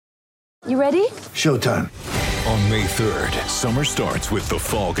You ready? Showtime. On May 3rd, summer starts with The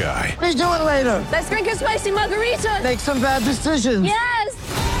Fall Guy. Let's do it later. Let's drink a spicy margarita. Make some bad decisions. Yes!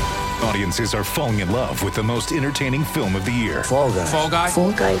 Audiences are falling in love with the most entertaining film of the year. Fall Guy. Fall Guy?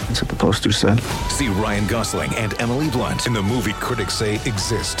 Fall guy. That's what the poster said. See Ryan Gosling and Emily Blunt in the movie critics say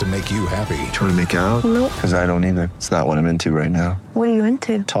exists to make you happy. Trying to make it out? Nope. Because I don't either. It's not what I'm into right now. What are you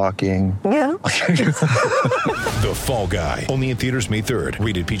into? Talking. Yeah. The Fall Guy. Only in theaters May 3rd.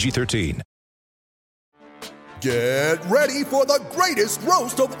 Rated PG-13. Get ready for the greatest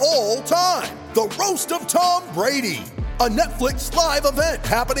roast of all time, the Roast of Tom Brady, a Netflix live event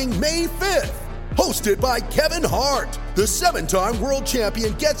happening May 5th. Hosted by Kevin Hart, the 7-time world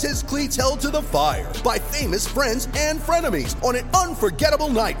champion gets his cleats held to the fire by famous friends and frenemies on an unforgettable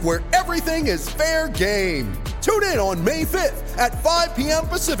night where everything is fair game. Tune in on May 5th at 5 p.m.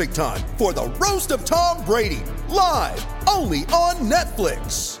 Pacific time for the Roast of Tom Brady, live only on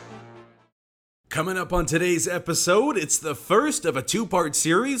Netflix. Coming up on today's episode, it's the first of a two-part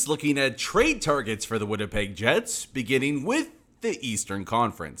series looking at trade targets for the Winnipeg Jets, beginning with the Eastern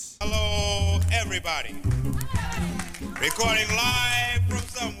Conference. Hello, everybody. Recording live from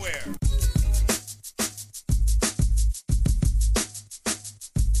somewhere.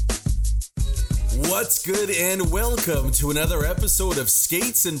 What's good and welcome to another episode of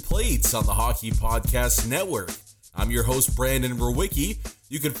Skates and Plates on the Hockey Podcast Network. I'm your host, Brandon Rowicki.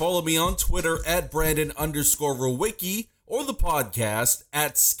 You can follow me on Twitter at Brandon_Rowicki or the podcast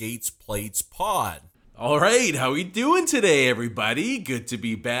at Skates Plates Pod. All right, how we doing today, everybody? Good to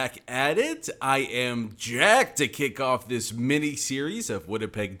be back at it. I am jacked to kick off this mini-series of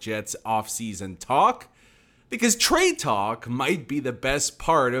Winnipeg Jets off-season talk, because trade talk might be the best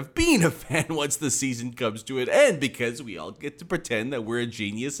part of being a fan once the season comes to an end, because we all get to pretend that we're a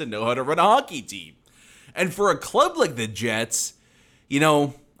genius and know how to run a hockey team. And for a club like the Jets, you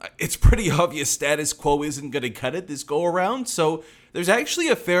know, it's pretty obvious status quo isn't going to cut it this go-around, so there's actually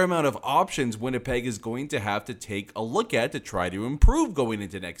a fair amount of options Winnipeg is going to have to take a look at to try to improve going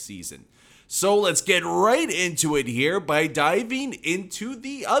into next season. So let's get right into it here by diving into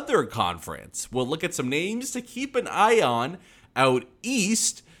the other conference. We'll look at some names to keep an eye on out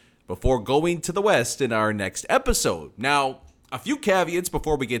east before going to the west in our next episode. Now, a few caveats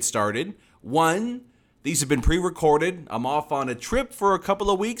before we get started. One, these have been pre-recorded. I'm off on a trip for a couple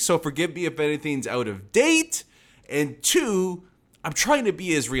of weeks, so forgive me if anything's out of date. And two, I'm trying to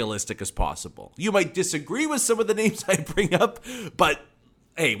be as realistic as possible. You might disagree with some of the names I bring up, but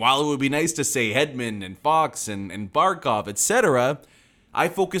hey, while it would be nice to say Hedman and Fox and Barkov, etc., I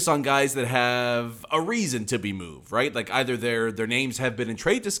focus on guys that have a reason to be moved, right? Like either their names have been in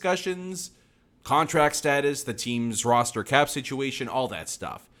trade discussions, contract status, the team's roster cap situation, all that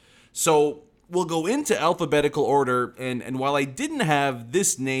stuff. So we'll go into alphabetical order, and while I didn't have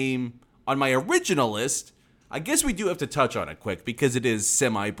this name on my original list, I guess we do have to touch on it quick because it is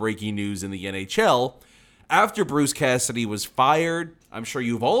semi-breaking news in the NHL. After Bruce Cassidy was fired, I'm sure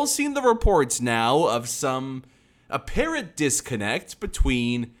you've all seen the reports now of some apparent disconnect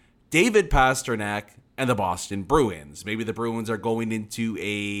between David Pastrnak and the Boston Bruins. Maybe the Bruins are going into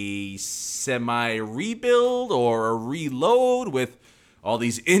a semi-rebuild or a reload with all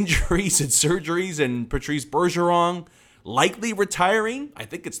these injuries and surgeries, and Patrice Bergeron likely retiring. I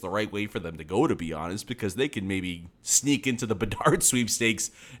think it's the right way for them to go, to be honest, because they can maybe sneak into the Bedard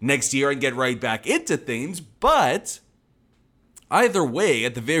sweepstakes next year and get right back into things. But either way,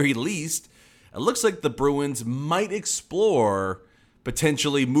 at the very least, it looks like the Bruins might explore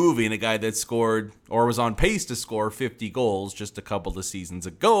potentially moving a guy that scored or was on pace to score 50 goals just a couple of seasons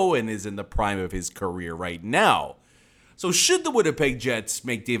ago and is in the prime of his career right now. So should the Winnipeg Jets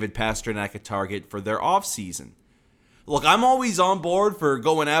make David Pastrnak a target for their offseason? Look, I'm always on board for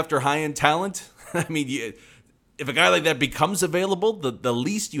going after high-end talent. I mean, if a guy like that becomes available, the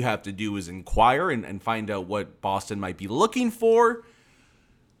least you have to do is inquire and find out what Boston might be looking for.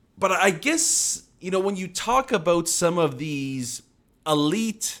 But I guess, you know, when you talk about some of these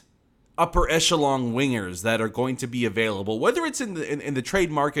elite upper echelon wingers that are going to be available, whether it's in the trade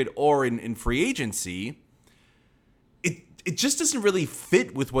market or in free agency, it just doesn't really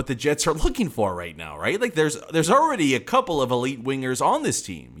fit with what the Jets are looking for right now, right? Like there's already a couple of elite wingers on this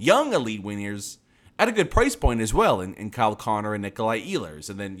team, young elite wingers at a good price point as well, in Kyle Connor and Nikolai Ehlers.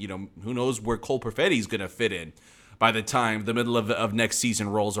 And then, you know, who knows where Cole Perfetti is going to fit in by the time the middle of next season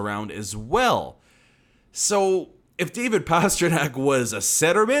rolls around as well. So if David Pastrnak was a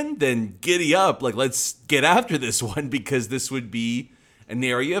centerman, then giddy up. Like, let's get after this one, because this would be an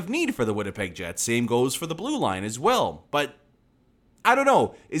area of need for the Winnipeg Jets. Same goes for the blue line as well. But I don't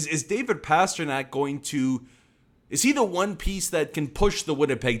know. Is David Pastrnak going to, Is he the one piece that can push the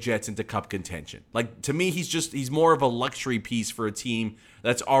Winnipeg Jets into cup contention? Like, to me, he's more of a luxury piece for a team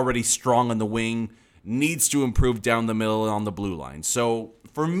that's already strong on the wing, needs to improve down the middle and on the blue line. So,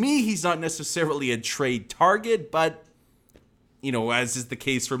 for me, he's not necessarily a trade target, but, as is the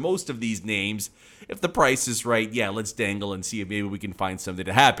case for most of these names, if the price is right, yeah, let's dangle and see if maybe we can find something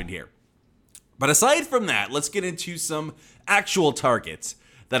to happen here. But aside from that, let's get into some actual targets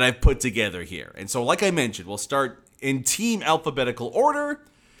that I've put together here. And so, like I mentioned, we'll start in team alphabetical order.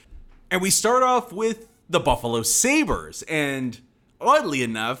 And we start off with the Buffalo Sabres. And oddly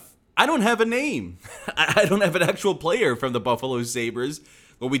enough, I don't have a name. I don't have an actual player from the Buffalo Sabres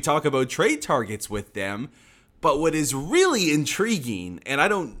when we talk about trade targets with them. But what is really intriguing, and I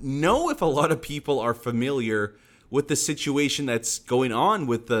don't know if a lot of people are familiar with the situation that's going on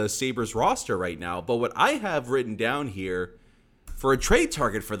with the Sabres roster right now, but what I have written down here for a trade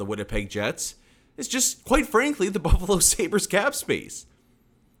target for the Winnipeg Jets is just, quite frankly, the Buffalo Sabres cap space.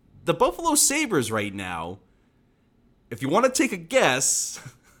 The Buffalo Sabres right now, if you want to take a guess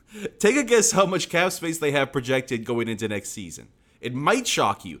how much cap space they have projected going into next season. It might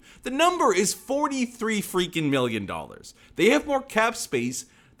shock you. The number is $43 million. They have more cap space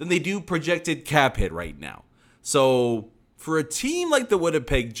than they do projected cap hit right now. So for a team like the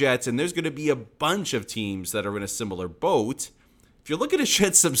Winnipeg Jets, and there's going to be a bunch of teams that are in a similar boat, if you're looking to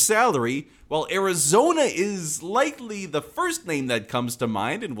shed some salary, well, Arizona is likely the first name that comes to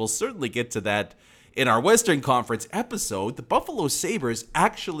mind, and we'll certainly get to that in our Western Conference episode. The Buffalo Sabres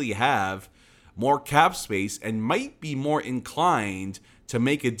actually have more cap space and might be more inclined to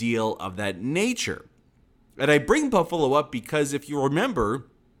make a deal of that nature. And I bring Buffalo up because if you remember,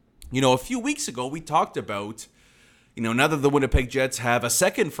 a few weeks ago we talked about, now that the Winnipeg Jets have a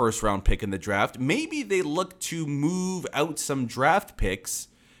second first-round pick in the draft, maybe they look to move out some draft picks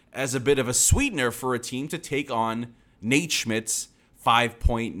as a bit of a sweetener for a team to take on Nate Schmidt's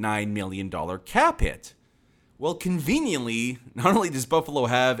 $5.9 million cap hit. Well, conveniently, not only does Buffalo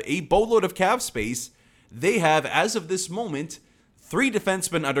have a boatload of cap space, they have, as of this moment, 3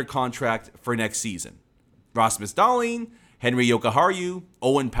 defensemen under contract for next season. Rasmus Dahlin, Henry Jokiharju,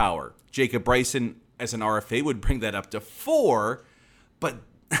 Owen Power. Jacob Bryson as an RFA would bring that up to 4, but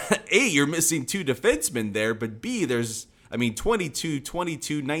A, you're missing 2 defensemen there, but B, there's,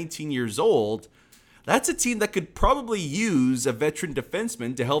 22, 19 years old. That's a team that could probably use a veteran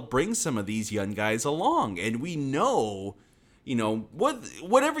defenseman to help bring some of these young guys along. And we know,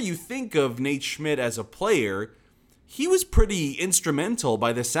 whatever you think of Nate Schmidt as a player, he was pretty instrumental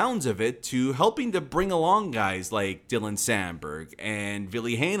by the sounds of it to helping to bring along guys like Dylan Sandberg and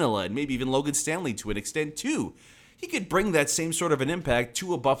Ville Heinola and maybe even Logan Stanley to an extent too. He could bring that same sort of an impact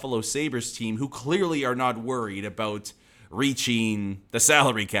to a Buffalo Sabres team who clearly are not worried about reaching the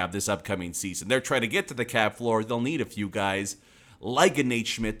salary cap this upcoming season. They're trying to get to the cap floor. They'll need a few guys like a Nate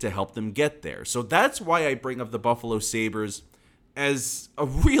Schmidt to help them get there. So that's why I bring up the Buffalo Sabres as a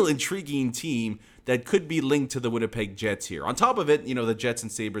real intriguing team that could be linked to the Winnipeg Jets here. On top of it, the Jets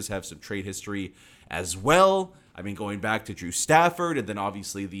and Sabres have some trade history as well. Going back to Drew Stafford and then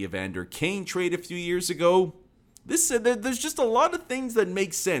obviously the Evander Kane trade a few years ago. There's just a lot of things that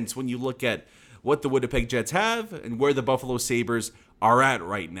make sense when you look at what the Winnipeg Jets have and where the Buffalo Sabres are at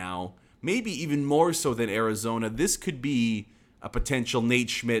right now. Maybe even more so than Arizona. This could be a potential Nate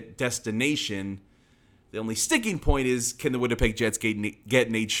Schmidt destination. The only sticking point is, can the Winnipeg Jets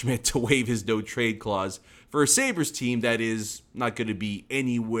get Nate Schmidt to waive his no-trade clause for a Sabres team that is not going to be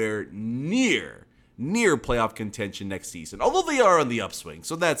anywhere near playoff contention next season, although they are on the upswing,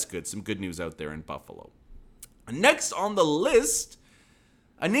 so that's good. Some good news out there in Buffalo. Next on the list,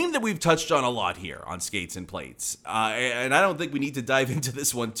 a name that we've touched on a lot here on Skates and Plates, and I don't think we need to dive into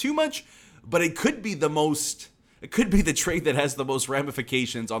this one too much, but it could be the trade that has the most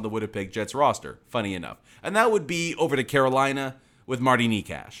ramifications on the Winnipeg Jets roster, funny enough. And that would be over to Carolina with Marty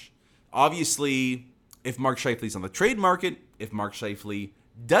Necas. Obviously, if Mark Scheifele's on the trade market, if Mark Scheifele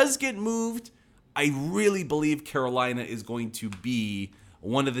does get moved, I really believe Carolina is going to be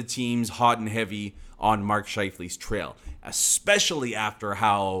one of the teams hot and heavy on Mark Scheifele's trail, especially after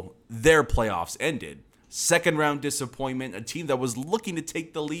how their playoffs ended. Second round disappointment, a team that was looking to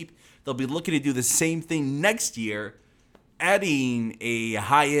take the leap. They'll be looking to do the same thing next year, adding a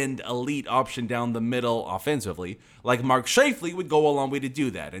high-end elite option down the middle offensively, like Mark Scheifele would go a long way to do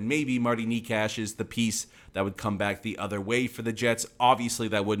that. And maybe Marty Necas is the piece that would come back the other way for the Jets. Obviously,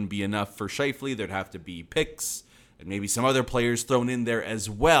 that wouldn't be enough for Scheifele. There'd have to be picks and maybe some other players thrown in there as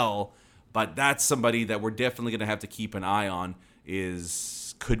well. But that's somebody that we're definitely going to have to keep an eye on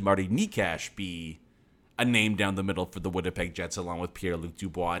is, could Marty Necas be a name down the middle for the Winnipeg Jets along with Pierre-Luc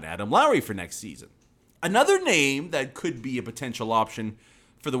Dubois and Adam Lowry for next season? Another name that could be a potential option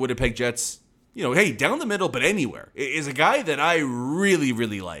for the Winnipeg Jets, hey, down the middle, but anywhere, is a guy that I really,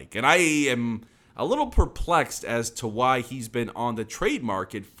 really like. And I am a little perplexed as to why he's been on the trade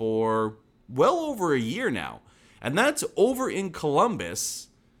market for well over a year now. And that's over in Columbus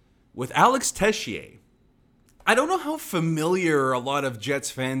with Alex Tessier. I don't know how familiar a lot of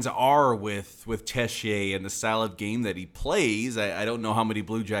Jets fans are with Tessier and the style of game that he plays. I don't know how many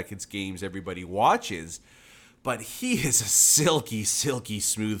Blue Jackets games everybody watches, but he is a silky, silky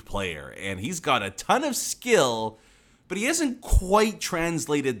smooth player, and he's got a ton of skill, but he hasn't quite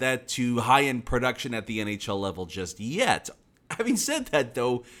translated that to high-end production at the NHL level just yet. Having said that,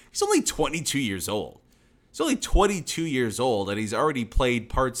 though, he's only 22 years old. He's only 22 years old, and he's already played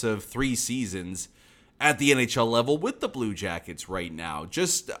parts of 3 seasons at the NHL level with the Blue Jackets right now.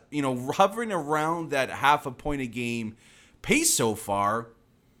 Just, hovering around that half a point a game pace so far.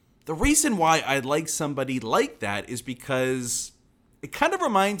 The reason why I like somebody like that is because it kind of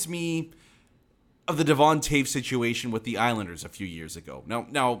reminds me of the Devon Toews situation with the Islanders a few years ago.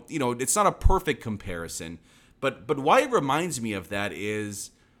 Now, it's not a perfect comparison, but why it reminds me of that is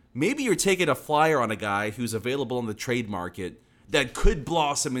maybe you're taking a flyer on a guy who's available on the trade market that could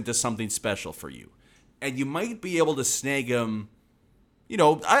blossom into something special for you. And you might be able to snag him,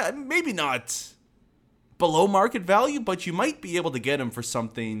 maybe not below market value, but you might be able to get him for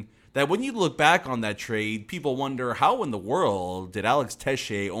something that when you look back on that trade, people wonder how in the world did Alex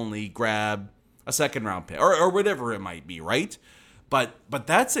Tessier only grab a second-round pick or whatever it might be, right? But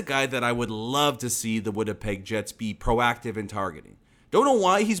that's a guy that I would love to see the Winnipeg Jets be proactive in targeting. Don't know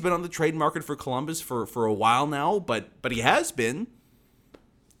why he's been on the trade market for Columbus for a while now, but he has been.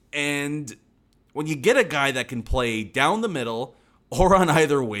 And when you get a guy that can play down the middle or on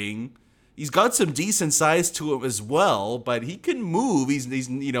either wing, he's got some decent size to him as well, but he can move.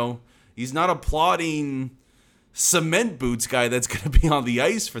 He's not a plodding cement boots guy that's going to be on the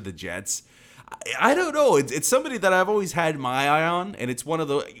ice for the Jets. I don't know. It's somebody that I've always had my eye on, and it's one of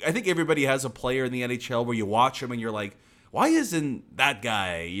the. I think everybody has a player in the NHL where you watch him and you're like, why isn't that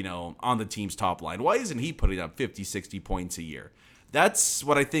guy, on the team's top line? Why isn't he putting up 50, 60 points a year? That's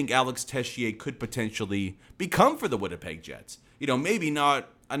what I think Alex Tessier could potentially become for the Winnipeg Jets. Maybe not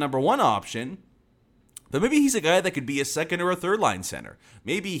a number one option, but maybe he's a guy that could be a second or a third line center.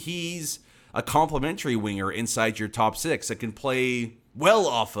 Maybe he's a complementary winger inside your top 6 that can play well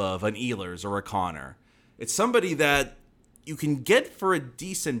off of an Ehlers or a Connor. It's somebody that you can get for a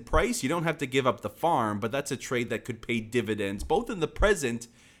decent price. You don't have to give up the farm, but that's a trade that could pay dividends both in the present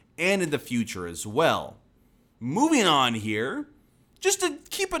and in the future as well. Moving on here, just to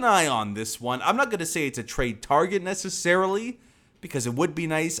keep an eye on this one. I'm not going to say it's a trade target necessarily, because it would be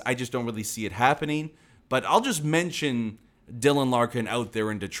nice. I just don't really see it happening. But I'll just mention Dylan Larkin out there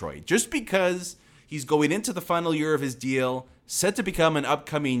in Detroit, just because he's going into the final year of his deal, set to become an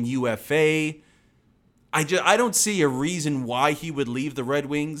upcoming UFA. I don't see a reason why he would leave the Red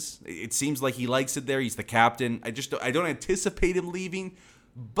Wings. It seems like he likes it there. He's the captain. I don't anticipate him leaving.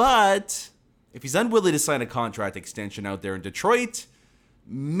 But if he's unwilling to sign a contract extension out there in Detroit,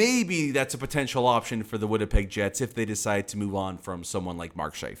 maybe that's a potential option for the Winnipeg Jets if they decide to move on from someone like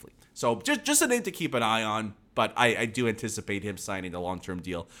Mark Scheifele. So just a name to keep an eye on, but I do anticipate him signing a long-term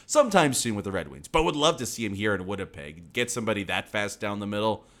deal sometime soon with the Red Wings. But would love to see him here in Winnipeg. Get somebody that fast down the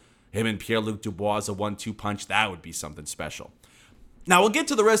middle. Him and Pierre-Luc Dubois, a 1-2 punch. That would be something special. Now we'll get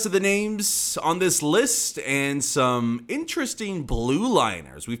to the rest of the names on this list and some interesting blue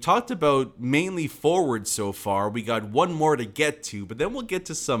liners. We've talked about mainly forwards so far. We got one more to get to, but then we'll get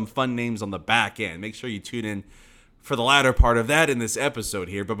to some fun names on the back end. Make sure you tune in for the latter part of that in this episode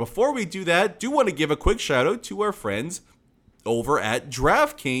here. But before we do that, do want to give a quick shout out to our friends over at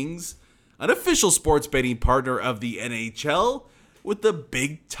DraftKings, an official sports betting partner of the NHL, with the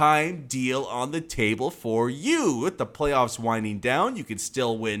big time deal on the table for you. With the playoffs winding down, you can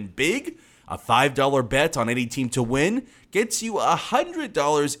still win big. A $5 bet on any team to win gets you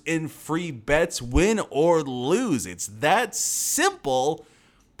 $100 in free bets, win or lose. It's that simple.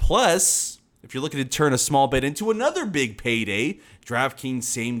 Plus, if you're looking to turn a small bet into another big payday, DraftKings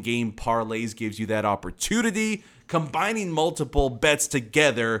same game parlays gives you that opportunity, combining multiple bets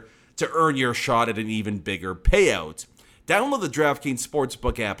together to earn your shot at an even bigger payout. Download the DraftKings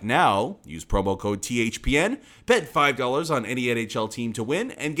Sportsbook app now, use promo code THPN, bet $5 on any NHL team to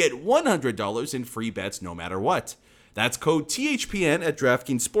win, and get $100 in free bets no matter what. That's code THPN at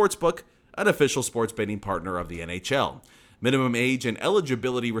DraftKings Sportsbook, an official sports betting partner of the NHL. Minimum age and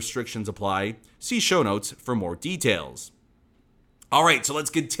eligibility restrictions apply. See show notes for more details. All right, so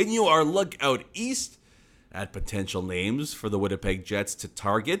let's continue our look out east at potential names for the Winnipeg Jets to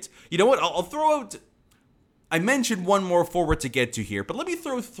target. You know what? I'll throw out I mentioned one more forward to get to here, but let me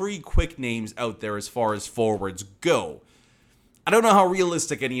throw 3 quick names out there as far as forwards go. I don't know how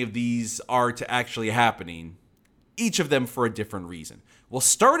realistic any of these are to actually happening, each of them for a different reason. We'll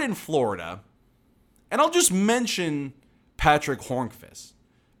start in Florida, and I'll just mention Patrick Hornqvist,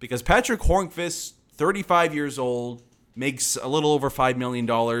 because Patrick Hornqvist, 35 years old, makes a little over $5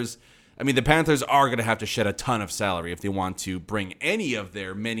 million. I mean, the Panthers are going to have to shed a ton of salary if they want to bring any of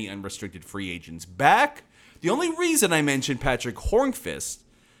their many unrestricted free agents back. The only reason I mentioned Patrick Hornqvist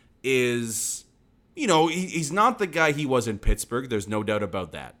is, he's not the guy he was in Pittsburgh. There's no doubt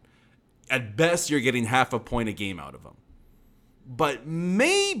about that. At best, you're getting half a point a game out of him. But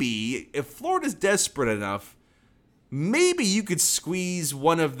maybe, if Florida's desperate enough, maybe you could squeeze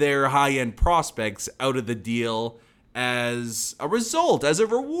one of their high-end prospects out of the deal as a result, as a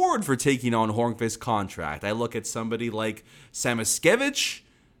reward for taking on Hornqvist's contract. I look at somebody like Samoskevich,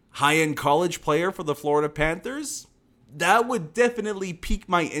 high-end college player for the Florida Panthers. That would definitely pique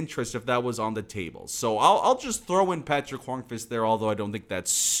my interest if that was on the table. So I'll just throw in Patrick Hornqvist there, although I don't think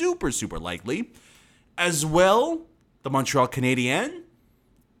that's super likely. As well, the Montreal Canadiens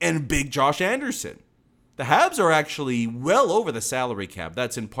and big Josh Anderson. The Habs are actually well over the salary cap.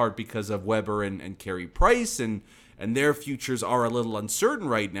 That's in part because of Weber and Carey Price, and their futures are a little uncertain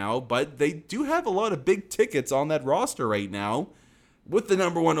right now, but they do have a lot of big tickets on that roster right now. With the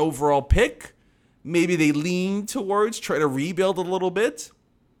number 1 overall pick, maybe they lean towards try to rebuild a little bit.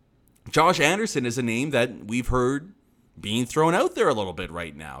 Josh Anderson is a name that we've heard being thrown out there a little bit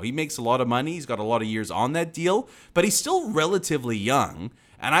right now. He makes a lot of money. He's got a lot of years on that deal, but he's still relatively young.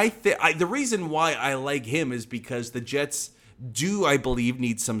 And the reason why I like him is because the Jets do, I believe,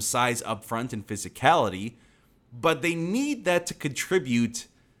 need some size up front and physicality, but they need that to contribute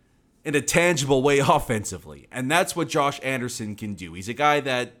in a tangible way offensively. And that's what Josh Anderson can do. He's a guy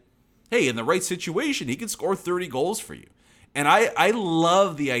that, hey, in the right situation, he can score 30 goals for you. And I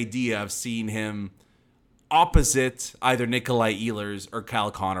love the idea of seeing him opposite either Nikolai Ehlers or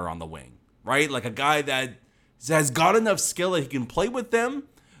Kyle Connor on the wing, right? Like a guy that has got enough skill that he can play with them,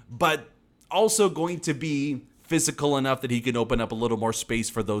 but also going to be physical enough that he can open up a little more space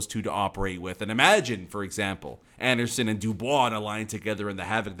for those two to operate with. And imagine, for example, Anderson and Dubois on a line together and the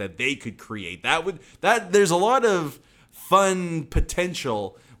havoc that they could create. There's a lot of fun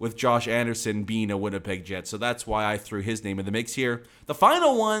potential with Josh Anderson being a Winnipeg Jet. So that's why I threw his name in the mix here. The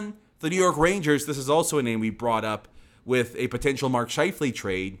final one, the New York Rangers. This is also a name we brought up with a potential Mark Scheifele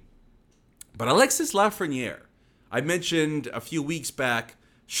trade. But Alexis Lafreniere, I mentioned a few weeks back,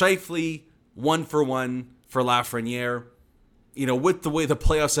 Scheifele 1-for-1 for Lafreniere. With the way the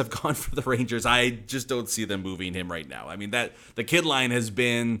playoffs have gone for the Rangers, I just don't see them moving him right now. I mean, that the kid line has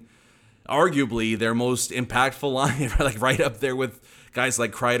been arguably their most impactful line, like right up there with guys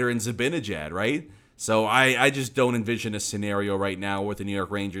like Kreider and Zibanejad, right? So I just don't envision a scenario right now where the New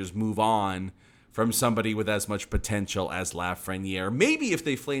York Rangers move on from somebody with as much potential as Lafreniere. Maybe if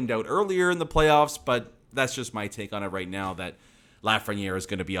they flamed out earlier in the playoffs, but that's just my take on it right now, that Lafreniere is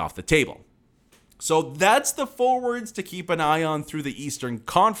going to be off the table. So that's the forwards to keep an eye on through the Eastern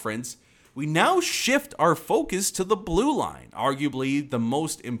Conference. We now shift our focus to the blue line, arguably the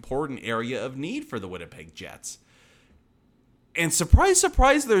most important area of need for the Winnipeg Jets. And surprise,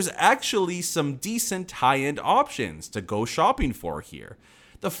 surprise, there's actually some decent high-end options to go shopping for here.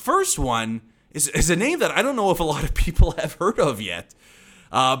 The first one is a name that I don't know if a lot of people have heard of yet.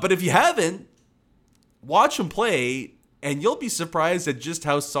 But if you haven't, watch him play, and you'll be surprised at just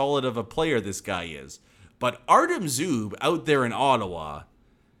how solid of a player this guy is. But Artem Zub out there in Ottawa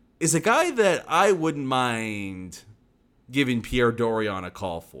is a guy that I wouldn't mind giving Pierre Dorion a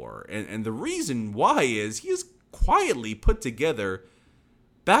call for. And the reason why is he has quietly put together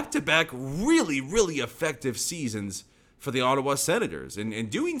back-to-back really, really effective seasons for the Ottawa Senators. And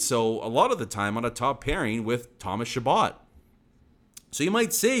doing so a lot of the time on a top pairing with Thomas Chabot. So you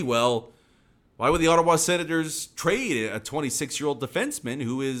might say, well, why would the Ottawa Senators trade a 26-year-old defenseman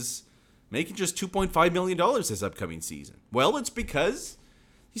who is making just $2.5 million this upcoming season? Well, it's because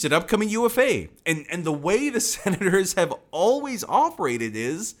he's an upcoming UFA. And the way the Senators have always operated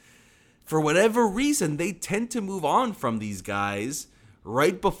is, for whatever reason, they tend to move on from these guys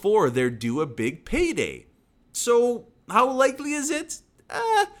right before they're due a big payday. So how likely is it?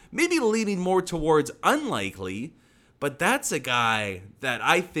 Maybe leaning more towards unlikely. But that's a guy that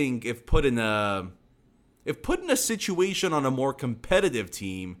I think if put in a situation on a more competitive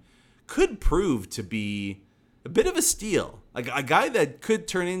team could prove to be a bit of a steal. Like a guy that could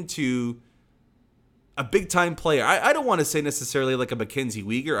turn into a big-time player. I don't want to say necessarily like a Mackenzie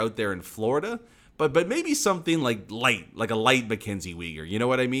Weegar out there in Florida, but maybe something like a light Mackenzie Weegar. You know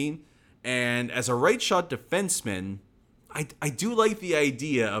what I mean? And as a right shot defenseman, I do like the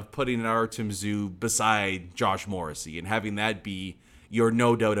idea of putting an Artem Zub beside Josh Morrissey and having that be your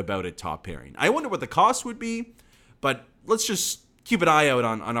no doubt about it top pairing. I wonder what the cost would be, but let's just keep an eye out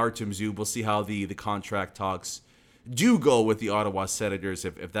on Artem Zub. We'll see how the contract talks do go with the Ottawa Senators,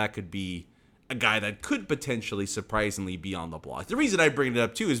 if that could be a guy that could potentially surprisingly be on the block. The reason I bring it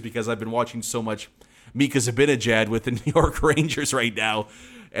up too is because I've been watching so much Mika Zibanejad with the New York Rangers right now.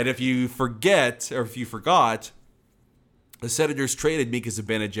 And if you forgot, the Senators traded Mika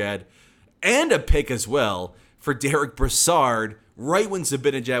Zibanejad and a pick as well for Derek Brassard right when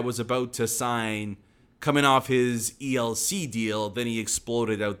Zibanejad was about to sign, coming off his ELC deal. Then he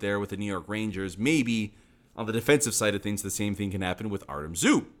exploded out there with the New York Rangers. Maybe on the defensive side of things, the same thing can happen with Artem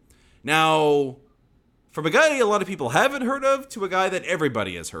Zub. Now, from a guy a lot of people haven't heard of to a guy that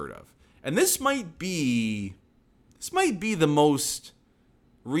everybody has heard of. And this might be the most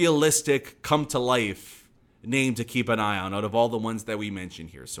realistic, come to life name to keep an eye on out of all the ones that we mentioned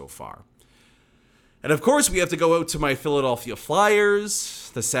here so far. And of course, we have to go out to my Philadelphia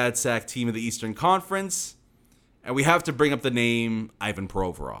Flyers, the sad sack team of the Eastern Conference, and we have to bring up the name Ivan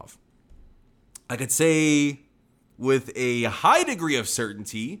Provorov. I could say with a high degree of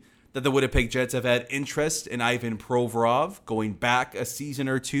certainty that the Winnipeg Jets have had interest in Ivan Provorov going back a season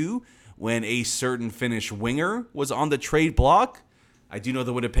or two when a certain Finnish winger was on the trade block. I do know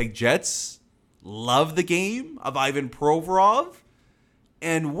the Winnipeg Jets love the game of Ivan Provorov.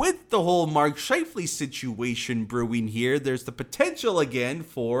 And with the whole Mark Scheifele situation brewing here, there's the potential again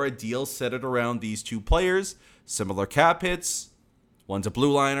for a deal centered around these two players. Similar cap hits. One's a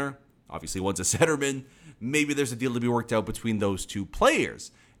blue liner. Obviously, one's a centerman. Maybe there's a deal to be worked out between those two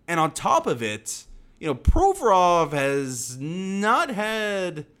players. And on top of it, Provorov has not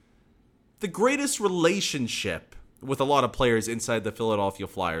had the greatest relationship with a lot of players inside the Philadelphia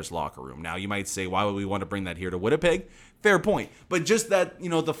Flyers locker room. Now, you might say, why would we want to bring that here to Winnipeg? Fair point. But just that,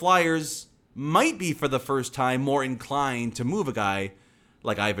 the Flyers might be for the first time more inclined to move a guy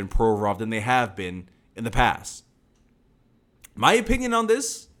like Ivan Provorov than they have been in the past. My opinion on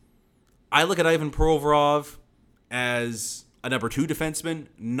this, I look at Ivan Provorov as a number 2 defenseman,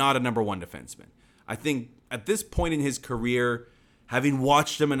 not a number 1 defenseman. I think at this point in his career, having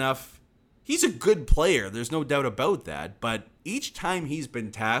watched him enough, he's a good player. There's no doubt about that. But each time he's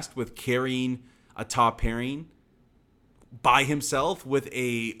been tasked with carrying a top pairing by himself with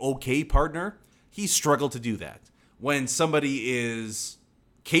a okay partner, he's struggled to do that. When somebody is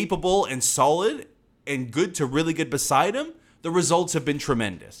capable and solid and good to really good beside him, the results have been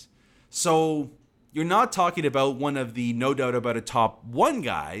tremendous. So you're not talking about one of the no doubt about a top 1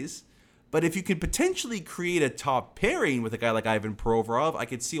 guys, but if you could potentially create a top pairing with a guy like Ivan Provorov, I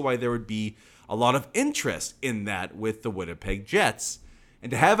could see why there would be a lot of interest in that with the Winnipeg Jets. And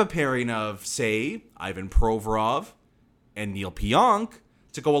to have a pairing of, say, Ivan Provorov and Neil Pionk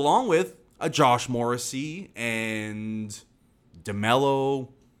to go along with a Josh Morrissey and DeMello,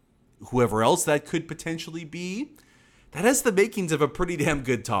 whoever else that could potentially be, that has the makings of a pretty damn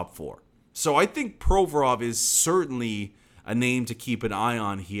good top 4. So I think Provorov is certainly a name to keep an eye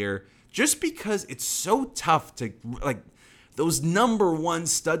on here, just because it's so tough to, those number 1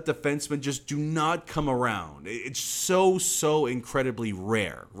 stud defensemen just do not come around. It's so incredibly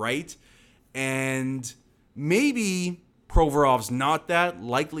rare, right? And maybe Provorov's not that,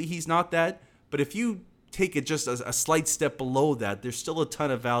 likely he's not that, but if you take it just a slight step below that, there's still a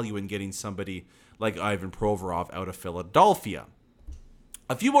ton of value in getting somebody like Ivan Provorov out of Philadelphia.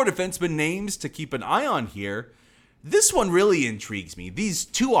 A few more defenseman names to keep an eye on here. This one really intrigues me. These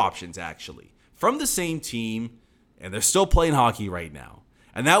 2 options, actually, from the same team, and they're still playing hockey right now.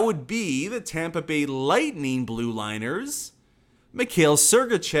 And that would be the Tampa Bay Lightning Blue Liners, Mikhail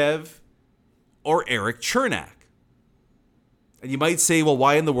Sergachev, or Erik Cernak. And you might say, well,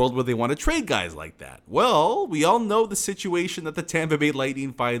 why in the world would they want to trade guys like that? Well, we all know the situation that the Tampa Bay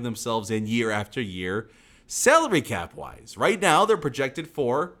Lightning find themselves in year after year, salary cap-wise. Right now, they're projected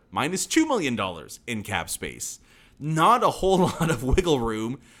for minus $2 million in cap space. Not a whole lot of wiggle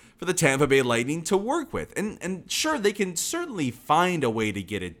room for the Tampa Bay Lightning to work with. And sure, they can certainly find a way to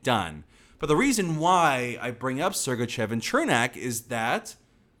get it done. But the reason why I bring up Sergachev and Cernak is that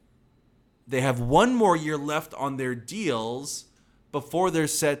they have 1 more year left on their deals before they're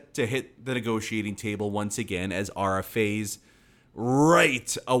set to hit the negotiating table once again as RFAs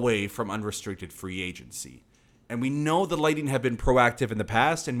right away from unrestricted free agency. And we know the Lightning have been proactive in the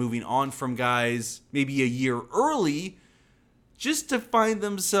past and moving on from guys maybe a year early just to find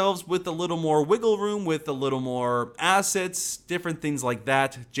themselves with a little more wiggle room, with a little more assets, different things like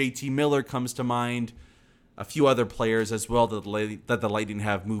that. JT Miller comes to mind a few other players as well that the Lightning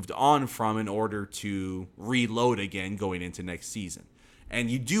have moved on from in order to reload again going into next season.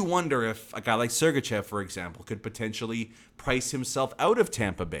 And you do wonder if a guy like Sergachev, for example, could potentially price himself out of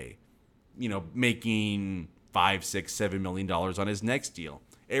Tampa Bay, making $5, $6, $7 million on his next deal.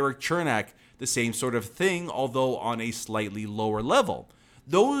 Erik Cernak, the same sort of thing, although on a slightly lower level.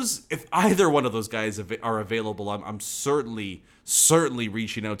 Those, if either one of those guys are available, I'm certainly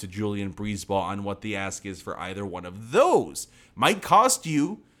reaching out to Julian Breezeball on what the ask is for either one of those. Might cost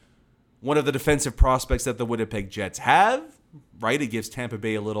you one of the defensive prospects that the Winnipeg Jets have, right? It gives Tampa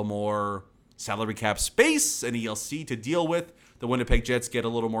Bay a little more salary cap space and ELC to deal with. The Winnipeg Jets get a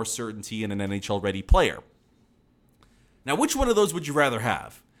little more certainty in an NHL-ready player. Now, which one of those would you rather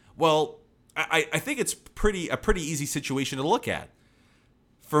have? Well, I think it's a pretty easy situation to look at.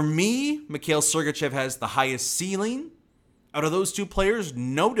 For me, Mikhail Sergachev has the highest ceiling out of those two players,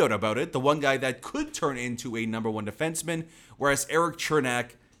 no doubt about it. The one guy that could turn into a number one defenseman, whereas Erik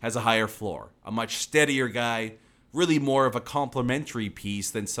Cernak has a higher floor, a much steadier guy, really more of a complementary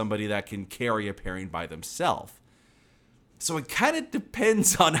piece than somebody that can carry a pairing by themselves. So it kind of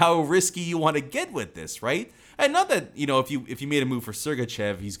depends on how risky you want to get with this, right? And not that, if you made a move for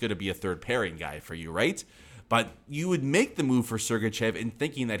Sergachev, he's going to be a third pairing guy for you, right? But you would make the move for Sergachev in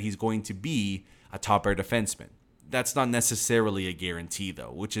thinking that he's going to be a top-pair defenseman. That's not necessarily a guarantee,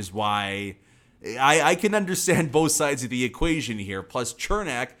 though, which is why I can understand both sides of the equation here. Plus,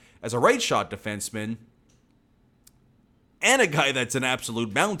 Cernak, as a right-shot defenseman, and a guy that's an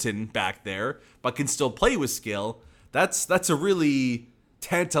absolute mountain back there, but can still play with skill, that's a really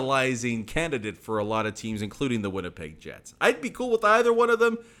tantalizing candidate for a lot of teams, including the Winnipeg Jets. I'd be cool with either one of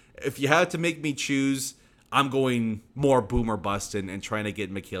them. If you had to make me choose, I'm going more boom or bust and trying to get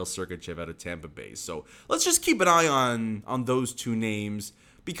Mikhail Sergachev out of Tampa Bay. So let's just keep an eye on those two names,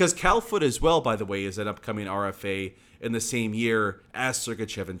 because Cal Foote as well, by the way, is an upcoming RFA in the same year as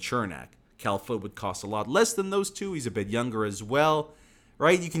Sergachev and Cernak. Cal Foote would cost a lot less than those two. He's a bit younger as well,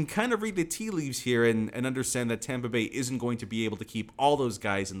 right? You can kind of read the tea leaves here and understand that Tampa Bay isn't going to be able to keep all those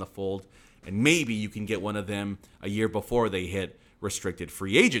guys in the fold, and maybe you can get one of them a year before they hit restricted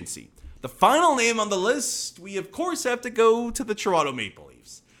free agency. The final name on the list, we of course have to go to the Toronto Maple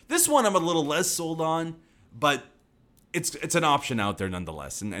Leafs. This one I'm a little less sold on, but it's an option out there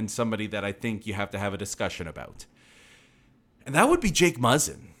nonetheless, and somebody that I think you have to have a discussion about. And that would be Jake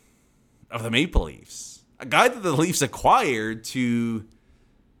Muzzin of the Maple Leafs. A guy that the Leafs acquired to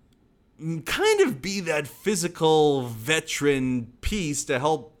kind of be that physical veteran piece to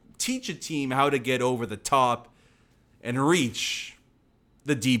help teach a team how to get over the top and reach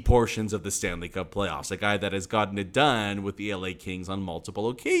the deep portions of the Stanley Cup playoffs. A guy that has gotten it done with the LA Kings on multiple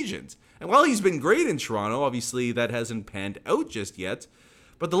occasions. And while he's been great in Toronto, obviously that hasn't panned out just yet.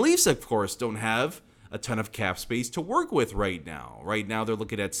 But the Leafs, of course, don't have a ton of cap space to work with right now. Right now they're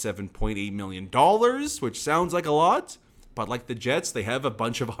looking at $7.8 million, which sounds like a lot. But like the Jets, they have a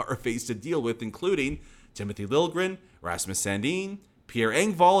bunch of RFAs to deal with, including Timothy Liljegren, Rasmus Sandin, Pierre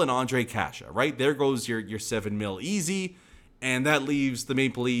Engvall, and Andre Kasha. Right there goes your $7 million easy. And that leaves the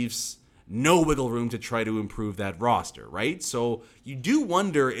Maple Leafs no wiggle room to try to improve that roster, right? So you do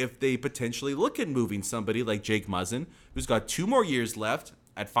wonder if they potentially look at moving somebody like Jake Muzzin, who's got 2 more years left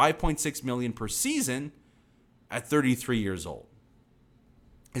at $5.6 million per season at 33 years old.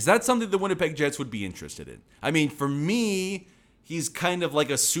 Is that something the Winnipeg Jets would be interested in? I mean, for me, he's kind of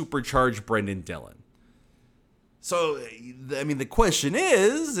like a supercharged Brendan Dillon. So, I mean, the question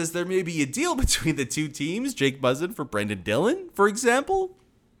is there maybe a deal between the two teams? Jake Muzzin for Brendan Dillon, for example?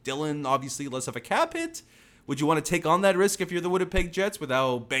 Dillon, obviously, less of a cap hit. Would you want to take on that risk if you're the Winnipeg Jets with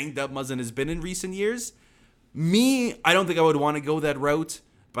how banged up Muzzin has been in recent years? Me, I don't think I would want to go that route,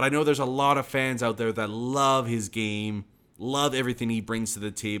 but I know there's a lot of fans out there that love his game, love everything he brings to the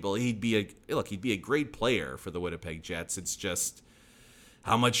table. He'd be a great player for the Winnipeg Jets. It's just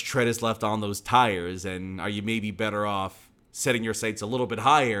how much tread is left on those tires, and are you maybe better off setting your sights a little bit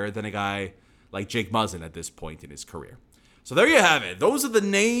higher than a guy like Jake Muzzin at this point in his career? So there you have it. Those are the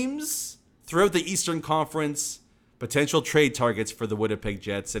names throughout the Eastern Conference, potential trade targets for the Winnipeg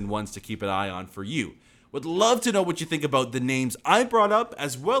Jets and ones to keep an eye on for you. Would love to know what you think about the names I brought up,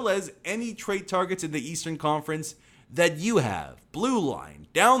 as well as any trade targets in the Eastern Conference that you have. Blue line,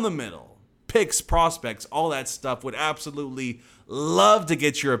 down the middle, picks, prospects, all that stuff. Would absolutely love to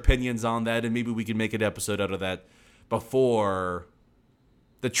get your opinions on that, and maybe we can make an episode out of that before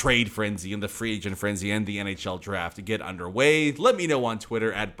the trade frenzy and the free agent frenzy and the NHL draft to get underway. Let me know on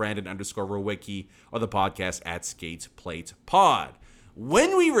Twitter at Brandon_Rowicki or the podcast at SkatePlatePod.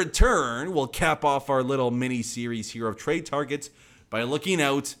 When we return, we'll cap off our little mini series here of trade targets by looking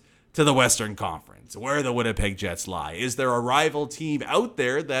out to the Western Conference, where the Winnipeg Jets lie. Is there a rival team out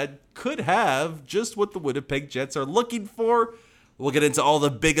there that could have just what the Winnipeg Jets are looking for? We'll get into all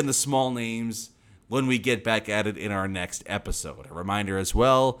the big and the small names when we get back at it in our next episode. A reminder as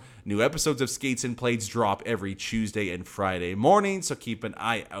well, new episodes of Skates and Plates drop every Tuesday and Friday morning, so keep an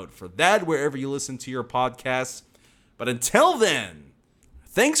eye out for that wherever you listen to your podcasts. But until then,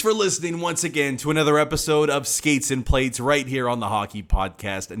 thanks for listening once again to another episode of Skates and Plates right here on the Hockey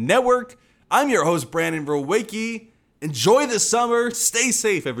Podcast Network. I'm your host, Brandon Verwicki. Enjoy the summer. Stay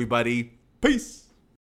safe, everybody. Peace.